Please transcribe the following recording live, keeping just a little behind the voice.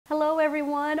Hello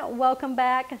everyone, welcome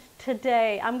back.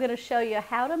 Today I'm going to show you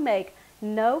how to make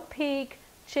no-peak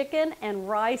chicken and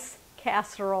rice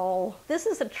casserole. This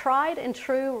is a tried and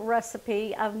true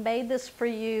recipe. I've made this for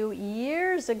you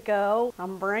years ago.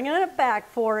 I'm bringing it back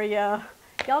for you.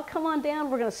 Y'all come on down.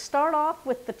 We're going to start off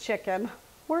with the chicken.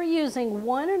 We're using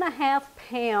 1.5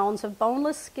 pounds of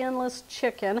boneless, skinless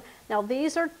chicken. Now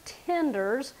these are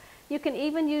tenders. You can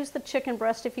even use the chicken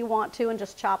breast if you want to and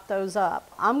just chop those up.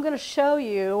 I'm going to show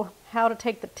you how to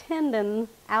take the tendon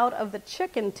out of the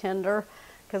chicken tender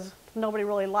because nobody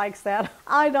really likes that.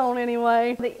 I don't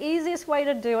anyway. The easiest way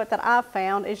to do it that I've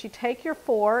found is you take your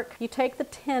fork, you take the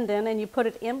tendon and you put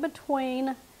it in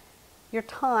between your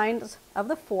tines of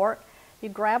the fork. You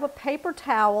grab a paper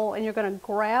towel and you're going to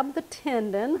grab the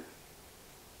tendon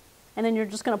and then you're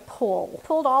just going to pull.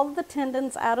 Pulled all of the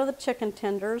tendons out of the chicken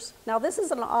tenders. Now this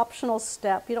is an optional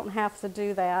step. You don't have to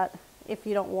do that if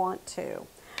you don't want to.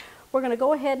 We're going to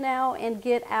go ahead now and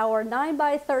get our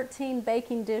 9x13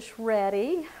 baking dish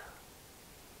ready.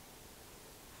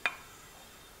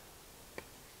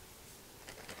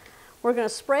 We're going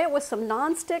to spray it with some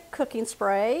nonstick cooking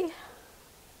spray.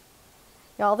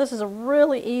 Y'all, this is a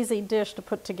really easy dish to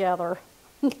put together.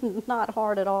 Not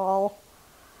hard at all.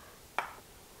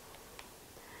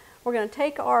 We're going to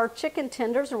take our chicken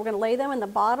tenders and we're going to lay them in the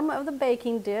bottom of the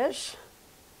baking dish.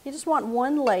 You just want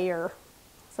one layer.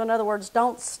 So in other words,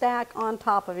 don't stack on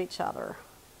top of each other.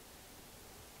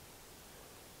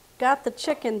 Got the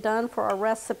chicken done for our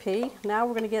recipe. Now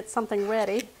we're going to get something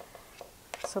ready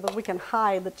so that we can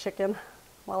hide the chicken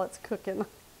while it's cooking.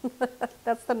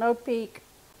 That's the no peek.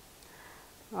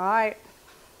 All right,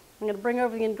 I'm going to bring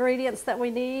over the ingredients that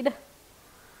we need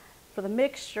for the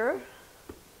mixture.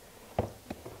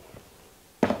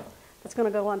 It's going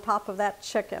to go on top of that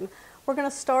chicken. We're going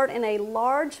to start in a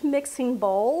large mixing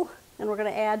bowl and we're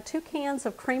going to add 2 cans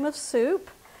of cream of soup.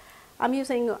 I'm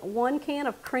using 1 can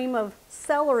of cream of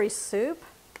celery soup.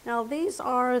 Now these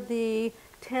are the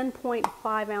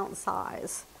 10.5 ounce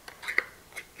size,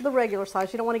 the regular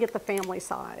size. You don't want to get the family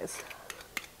size.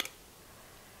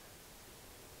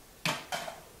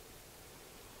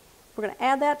 We're going to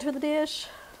add that to the dish.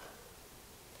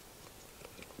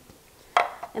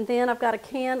 And then I've got a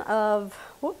can of,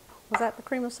 whoop, was that the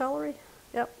cream of celery?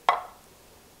 Yep.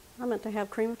 I meant to have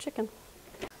cream of chicken.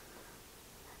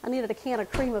 I needed a can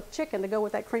of cream of chicken to go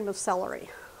with that cream of celery.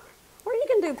 Or you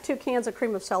can do 2 cans of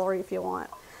cream of celery if you want.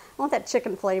 I want that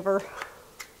chicken flavor.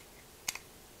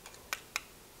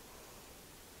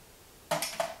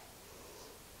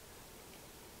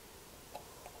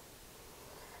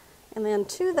 And then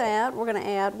to that, we're going to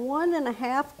add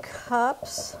 1.5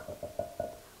 cups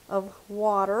of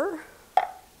water.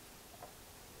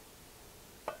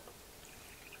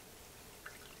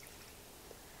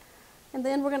 And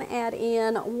then we're going to add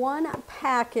in 1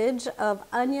 package of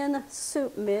onion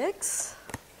soup mix.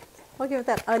 We'll give it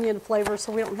that onion flavor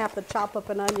so we don't have to chop up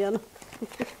an onion.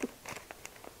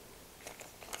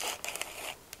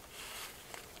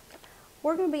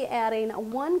 We're going to be adding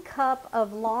 1 cup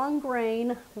of long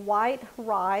grain white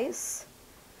rice.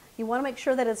 You want to make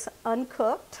sure that it's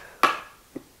uncooked.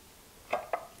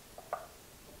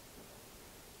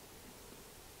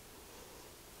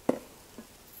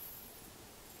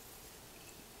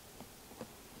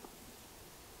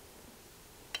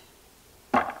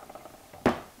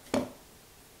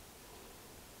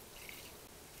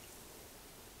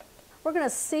 We're going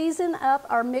to season up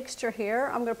our mixture here.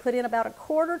 I'm going to put in about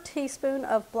 1/4 teaspoon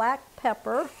of black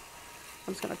pepper.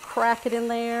 I'm just going to crack it in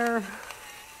there.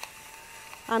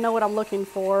 I know what I'm looking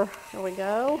for. There we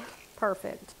go.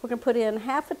 Perfect. We're going to put in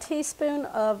 1/2 teaspoon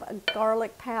of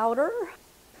garlic powder.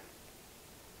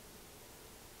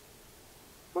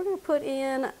 We're going to put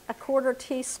in 1/4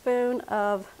 teaspoon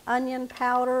of onion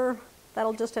powder.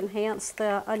 That'll just enhance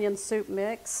the onion soup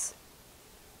mix.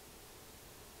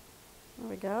 There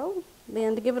we go.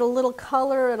 Then to give it a little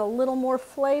color and a little more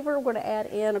flavor, we're going to add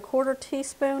in 1/4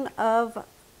 teaspoon of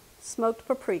smoked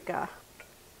paprika.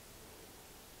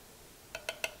 All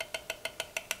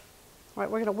right,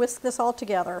 we're going to whisk this all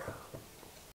together.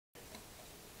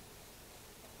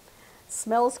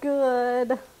 Smells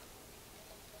good.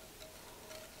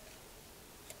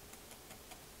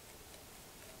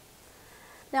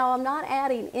 Now I'm not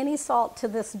adding any salt to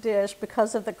this dish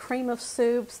because of the cream of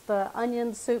soups, the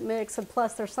onion soup mix, and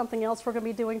plus there's something else we're going to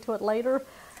be doing to it later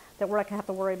that we're not going to have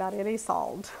to worry about any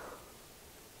salt.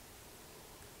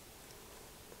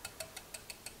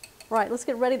 Right, let's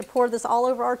get ready to pour this all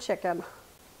over our chicken.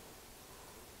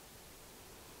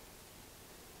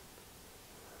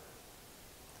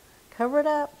 Cover it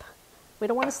up. We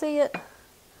don't want to see it.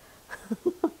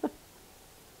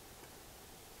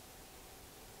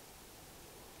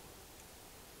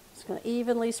 Just going to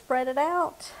evenly spread it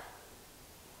out.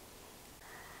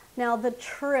 Now the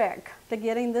trick to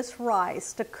getting this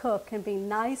rice to cook and be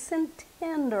nice and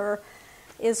tender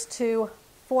is to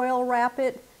foil wrap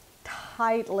it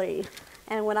tightly.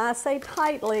 And when I say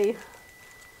tightly,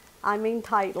 I mean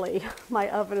tightly. My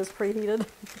oven is preheated.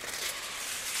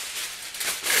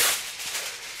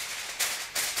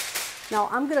 Now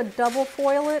I'm going to double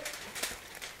foil it.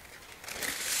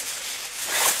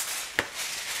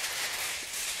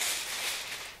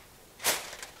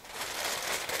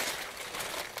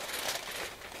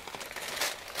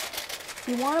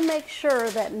 You want to make sure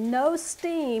that no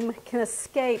steam can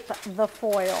escape the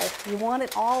foil. You want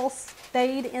it all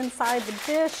stayed inside the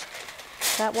dish.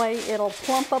 That way it'll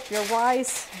plump up your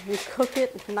rice and cook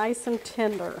it nice and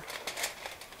tender.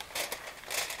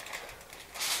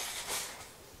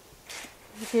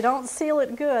 If you don't seal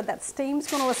it good, that steam's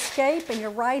going to escape and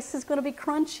your rice is going to be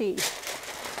crunchy.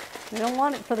 You don't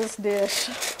want it for this dish.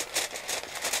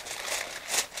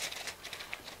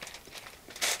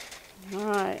 All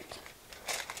right.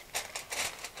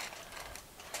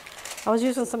 I was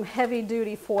using some heavy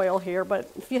duty foil here,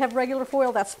 but if you have regular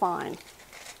foil, that's fine.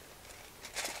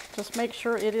 Just make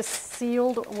sure it is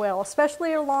sealed well,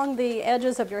 especially along the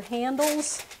edges of your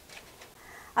handles.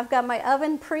 I've got my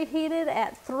oven preheated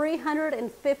at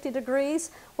 350 degrees.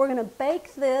 We're going to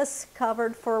bake this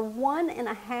covered for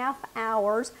 1.5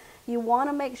 hours. You want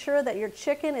to make sure that your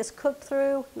chicken is cooked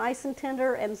through nice and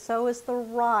tender, and so is the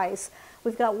rice.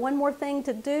 We've got one more thing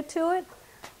to do to it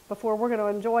before we're going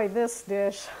to enjoy this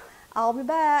dish. I'll be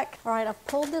back. All right, I've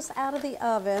pulled this out of the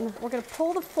oven. We're going to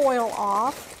pull the foil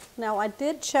off. Now I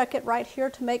did check it right here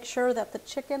to make sure that the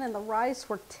chicken and the rice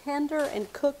were tender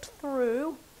and cooked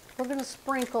through. We're going to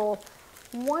sprinkle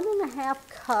 1.5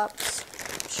 cups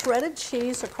shredded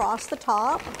cheese across the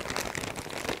top.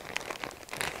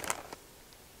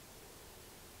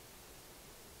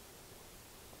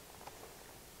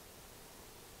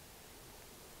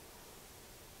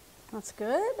 That's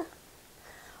good.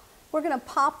 We're going to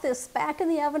pop this back in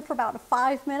the oven for about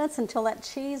 5 minutes until that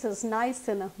cheese is nice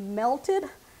and melted.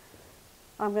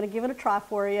 I'm going to give it a try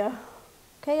for you.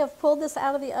 Okay, I've pulled this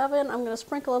out of the oven. I'm going to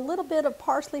sprinkle a little bit of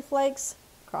parsley flakes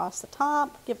across the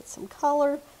top, give it some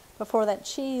color before that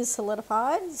cheese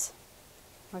solidifies.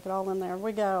 Work it all in there. Here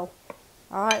we go.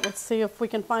 All right, let's see if we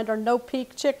can find our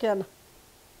no-peak chicken.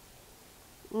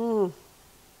 There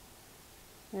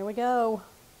we go.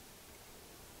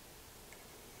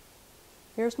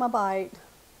 Here's my bite.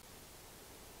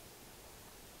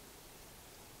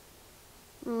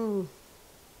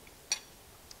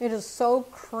 It is so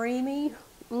creamy,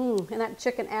 and that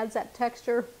chicken adds that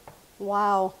texture.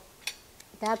 Wow,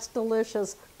 that's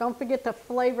delicious. Don't forget to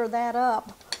flavor that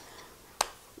up.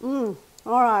 All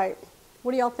right,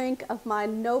 what do y'all think of my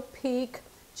no-peak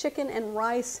chicken and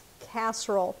rice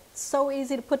casserole? So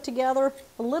easy to put together,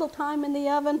 a little time in the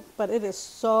oven, but it is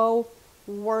so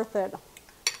worth it.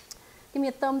 Give me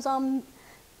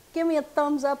a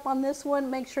thumbs up on this one.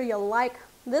 Make sure you like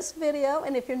this video,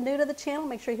 and if you're new to the channel,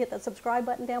 make sure you hit that subscribe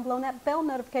button down below and that bell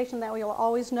notification. That way you'll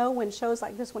always know when shows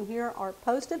like this one here are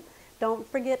posted. Don't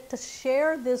forget to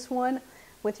share this one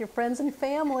with your friends and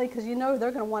family, because you know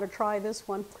they're going to want to try this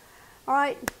one. All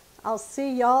right, I'll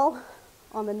see y'all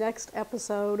on the next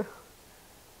episode.